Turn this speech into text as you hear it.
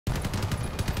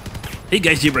Hey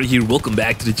guys, JBRider here. Welcome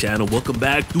back to the channel. Welcome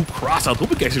back to Crossout. Hope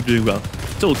you guys are doing well.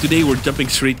 So today we're jumping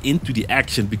straight into the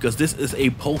action because this is a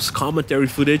post-commentary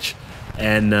footage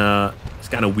and it's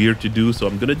kind of weird to do. So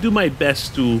I'm going to do my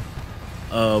best to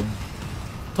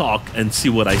talk and see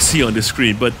what I see on the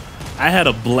screen. But I had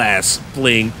a blast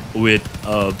playing with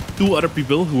two other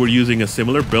people who were using a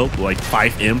similar build, like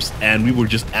 5 imps, and we were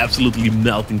just absolutely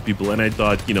melting people. And I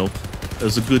thought, you know, it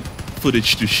was a good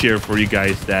footage to share for you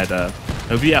guys that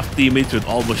if you have teammates with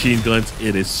all machine guns,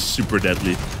 it is super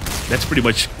deadly. That's pretty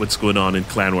much what's going on in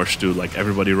Clan Wars 2, like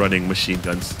everybody running machine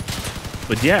guns.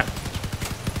 But yeah,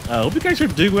 I hope you guys are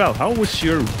doing well. How was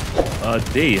your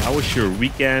day? How was your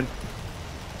weekend?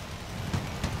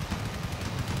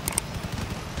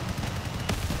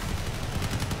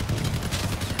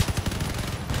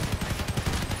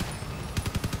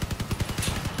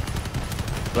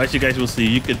 So as you guys will see,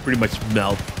 you can pretty much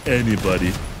melt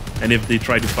anybody. And if they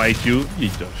try to fight you, you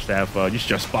just have you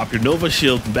just pop your Nova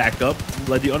shield and back up and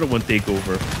let the other one take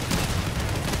over.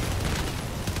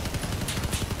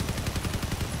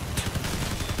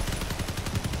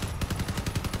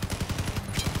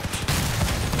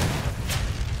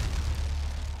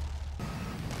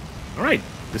 Alright,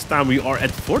 this time we are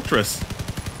at Fortress.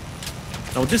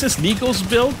 Now this is Nico's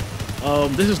build.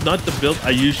 This is not the build I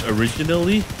used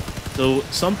originally. So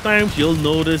sometimes you'll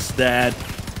notice that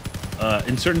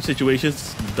in certain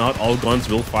situations, not all guns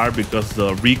will fire because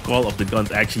the recoil of the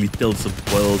guns actually tilts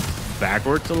the build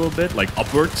backwards a little bit, like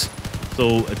upwards.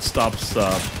 So it stops,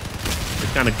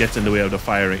 it kind of gets in the way of the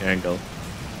firing angle.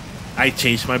 I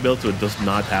changed my build so it does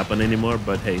not happen anymore,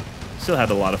 but hey, still had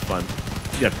a lot of fun.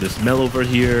 We got this meld over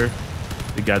here.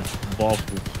 We got Ball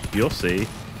Yosei.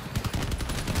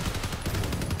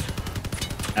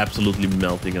 Absolutely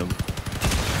melting him.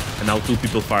 And now 2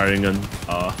 people firing on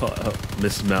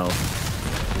Miss Mel.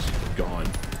 Just gone.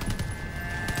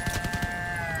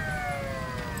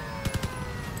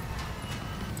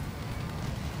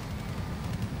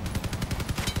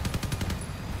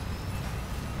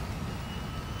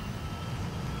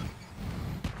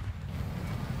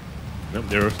 Nope,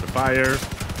 there's the fire.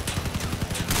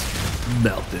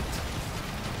 Melted.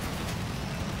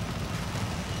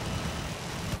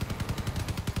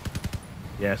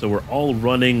 Yeah, so we're all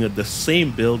running the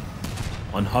same build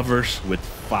on hovers with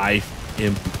 5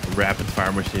 imp rapid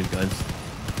fire machine guns.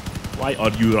 Why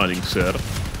are you running, sir?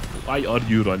 Why are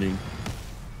you running?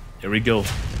 Here we go.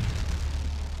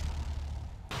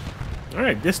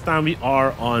 Alright, this time we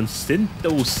are on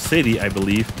Sinto City, I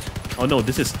believe. Oh no,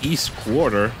 this is East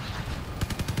Quarter.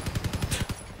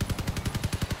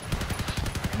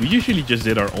 We usually just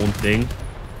did our own thing.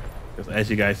 Because as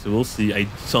you guys will see, I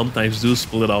sometimes do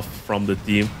split off from the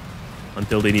team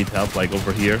until they need help, like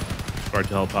over here. Try to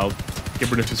help out.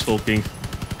 JBRider is focusing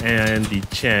and the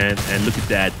Chan, and look at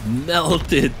that,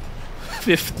 melted.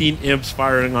 15 imps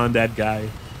firing on that guy.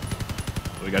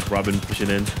 So we got Robin pushing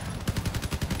in.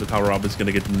 Look how Robin's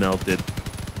gonna get melted.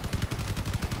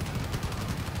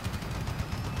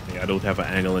 Okay, I don't have an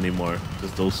angle anymore.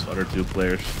 Just those other 2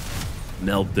 players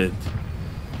melted.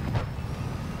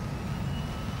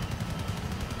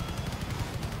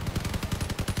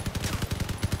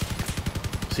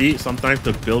 See, sometimes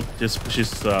the build just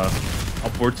pushes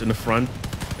upwards in the front,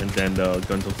 and then the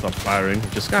guns will stop firing,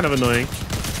 which is kind of annoying.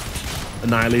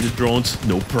 Annihilated drones,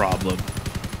 no problem.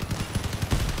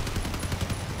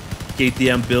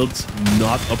 KTM builds,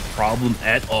 not a problem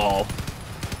at all.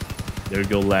 There we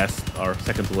go, our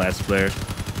second to last player.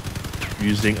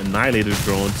 Using annihilated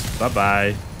drones,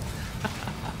 bye-bye.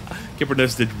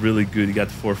 JBRider did really good, he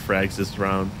got 4 frags this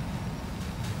round.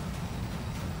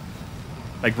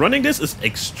 Like, running this is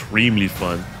extremely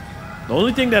fun. The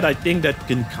only thing that I think that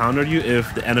can counter you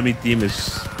if the enemy team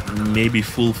is maybe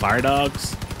full fire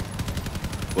dogs,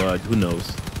 but who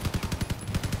knows.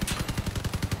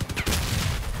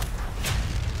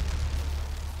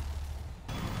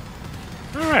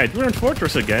 Alright, we're in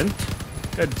Fortress again.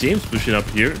 Got James pushing up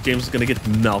here. James is gonna get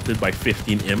melted by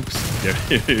 15 imps. There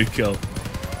you go.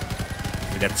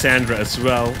 We got Sandra as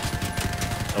well.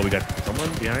 Oh, we got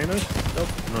someone behind us? Nope,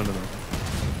 no.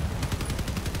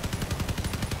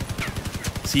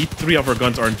 See, 3 of our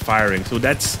guns aren't firing, so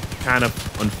that's kind of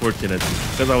unfortunate.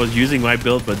 Because I was using my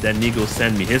build, but then Nico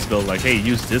sent me his build, like, hey,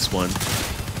 use this one.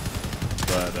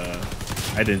 But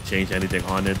I didn't change anything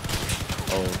on it.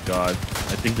 Oh god,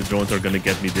 I think the drones are gonna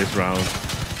get me this round.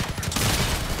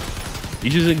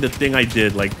 He's using the thing I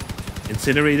did, like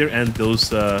Incinerator and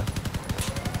those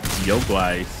Yoke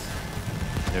Eyes.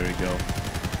 There we go.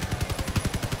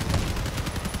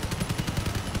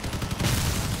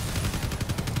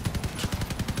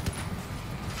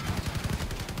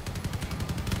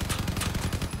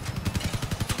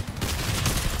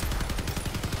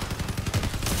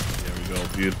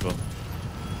 Beautiful.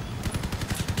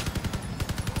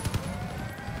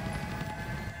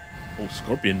 Oh,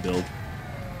 Scorpion build.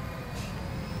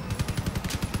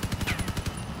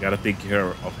 Gotta take care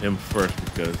of him first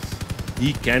because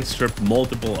he can strip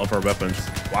multiple of our weapons.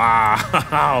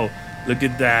 Wow! Look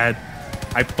at that.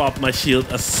 I popped my shield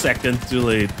a second too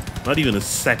late. Not even a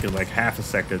second, like half a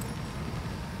second.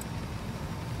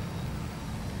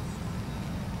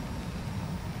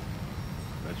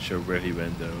 Not sure where he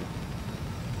went though.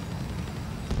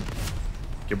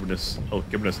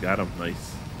 Kibernus got him.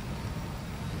 Nice.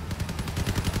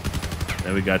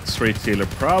 Then we got Straight Sailor,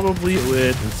 probably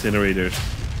with incinerators.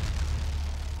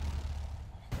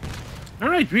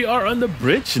 Alright, we are on the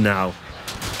bridge now.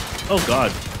 Oh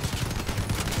god.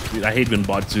 Dude, I hate when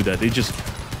bots do that. They just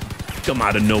come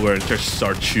out of nowhere and just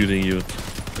start shooting you.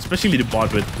 Especially the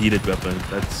bot with heated weapons.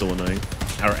 That's so annoying.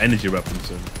 Our energy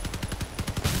weapons.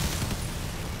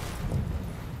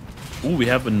 Ooh, we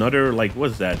have another, like,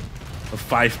 what's that? A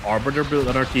 5 Arbiter build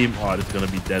on our team. Oh, it's gonna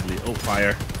be deadly. Oh,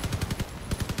 fire.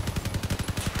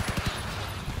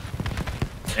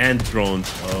 And drones.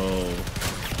 Oh.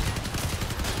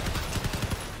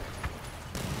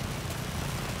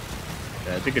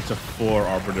 Yeah, I think it's a 4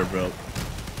 Arbiter build.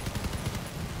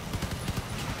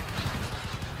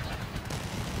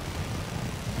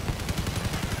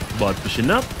 But pushing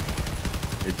up.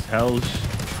 It's hellish.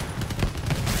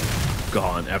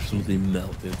 Gone. Absolutely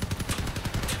melted.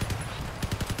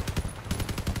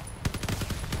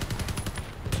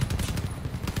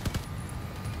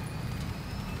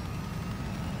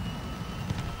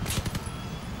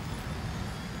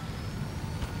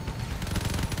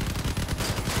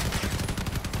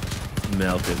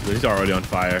 Melted. He's already on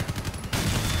fire.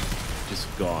 Just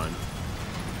gone.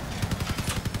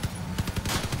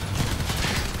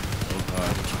 Oh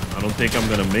god. I don't think I'm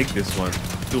gonna make this one.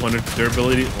 200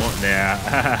 durability. Oh,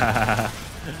 nah.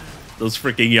 Those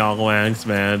freaking Yangwangs,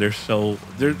 man. They're so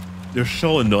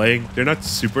annoying. They're not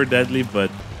super deadly,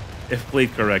 but if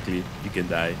played correctly, you can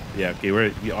die. Yeah. Okay.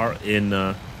 We are in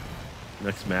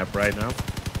next map right now,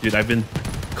 dude. I've been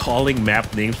calling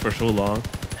map names for so long.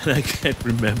 And I can't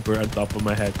remember on top of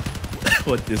my head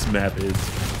what this map is.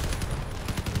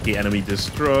 Okay, enemy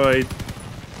destroyed.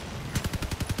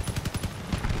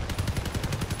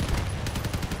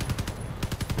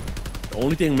 The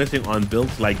only thing missing on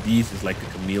builds like these is like a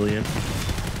chameleon.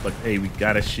 But hey, we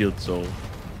got a shield, so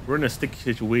we're in a sticky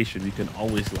situation. We can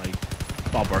always like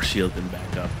pop our shield and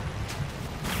back up.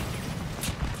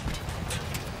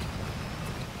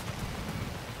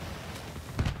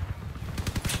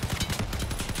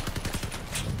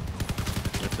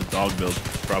 Dog build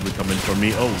probably coming for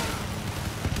me. Oh,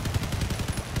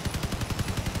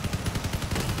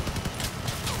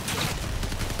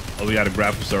 we got a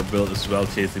Graphosaur build as well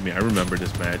chasing me. I remember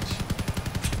this match.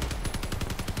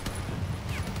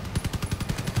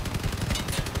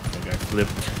 Okay, flip.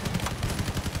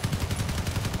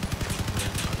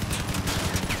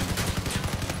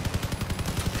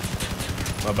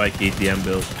 Bye bye KTM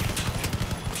build.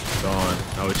 Gone.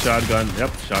 Now a shotgun.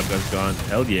 Yep, shotgun's gone.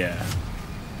 Hell yeah.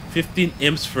 15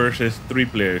 imps versus 3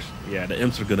 players. Yeah, the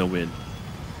imps are gonna win.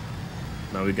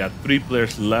 Now we got 3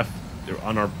 players left. They're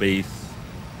on our base.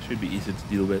 Should be easy to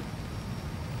deal with.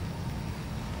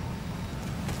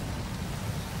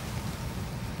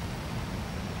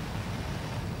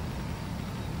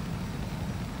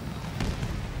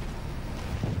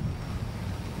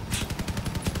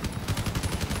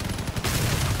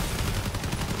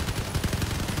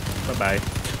 Bye-bye.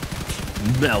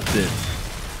 Melted.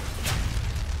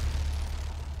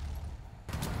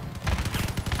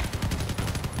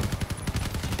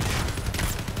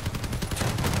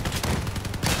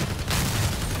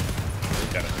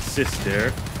 Assist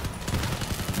there.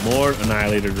 More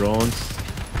Annihilator drones.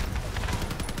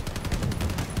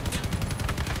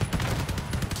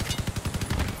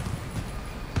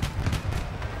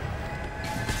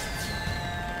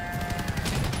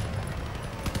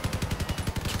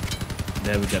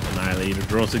 Then we got Annihilator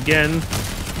drones again.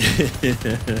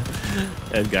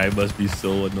 That guy must be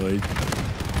so annoyed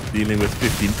dealing with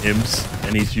 15 imps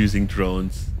and he's using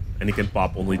drones and he can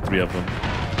pop only 3 of them.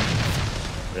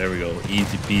 There we go,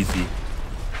 easy peasy.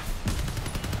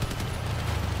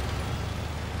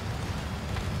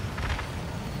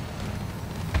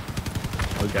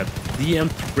 We got DM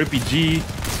Rippy G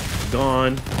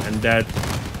gone, and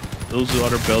those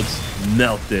other builds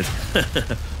melted.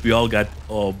 We all got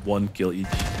 1 kill each.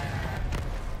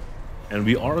 And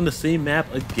we are on the same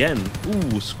map again.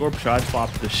 Ooh, Scorp Shot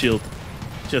popped the shield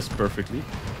just perfectly.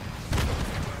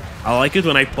 I like it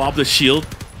when I pop the shield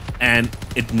and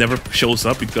it never shows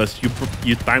up because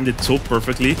you timed it so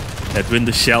perfectly that when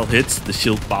the shell hits, the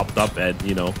shield popped up, and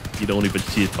you know, you don't even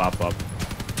see it pop up.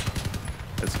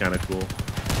 That's kind of cool.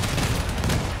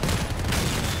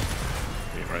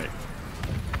 Okay, right.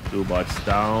 2 bots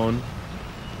down.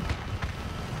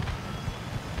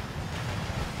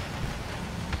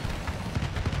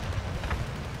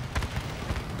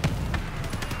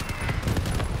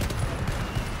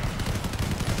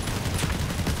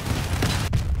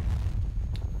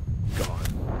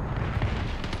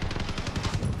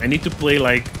 I need to play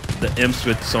like the imps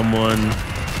with someone.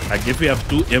 Like if we have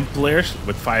 2 imp players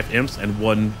with 5 imps and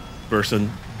 1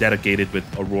 person dedicated with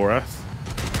Aurora,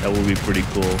 that would be pretty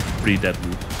cool, pretty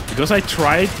deadly. Because I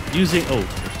tried using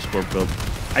score build.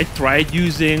 I tried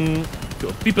using.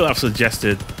 People have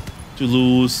suggested to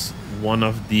lose one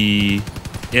of the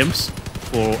imps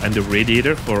and the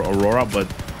radiator for Aurora, but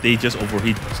they just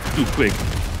overheat too quick.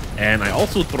 And I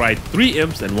also tried 3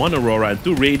 imps and 1 Aurora and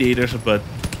 2 radiators, but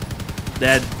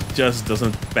that just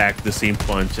doesn't pack the same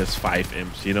punch as 5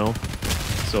 imps, you know?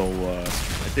 So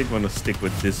I think I'm gonna stick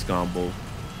with this combo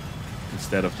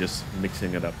instead of just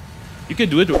mixing it up. You can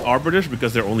do it with Arbiters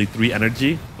because they're only 3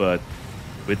 energy, but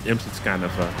with imps it's kind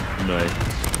of annoying.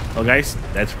 Well guys,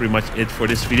 that's pretty much it for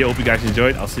this video. Hope you guys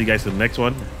enjoyed. I'll see you guys in the next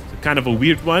one. It's kind of a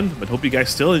weird one, but hope you guys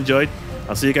still enjoyed.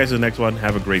 I'll see you guys in the next one.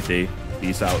 Have a great day.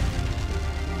 Peace out.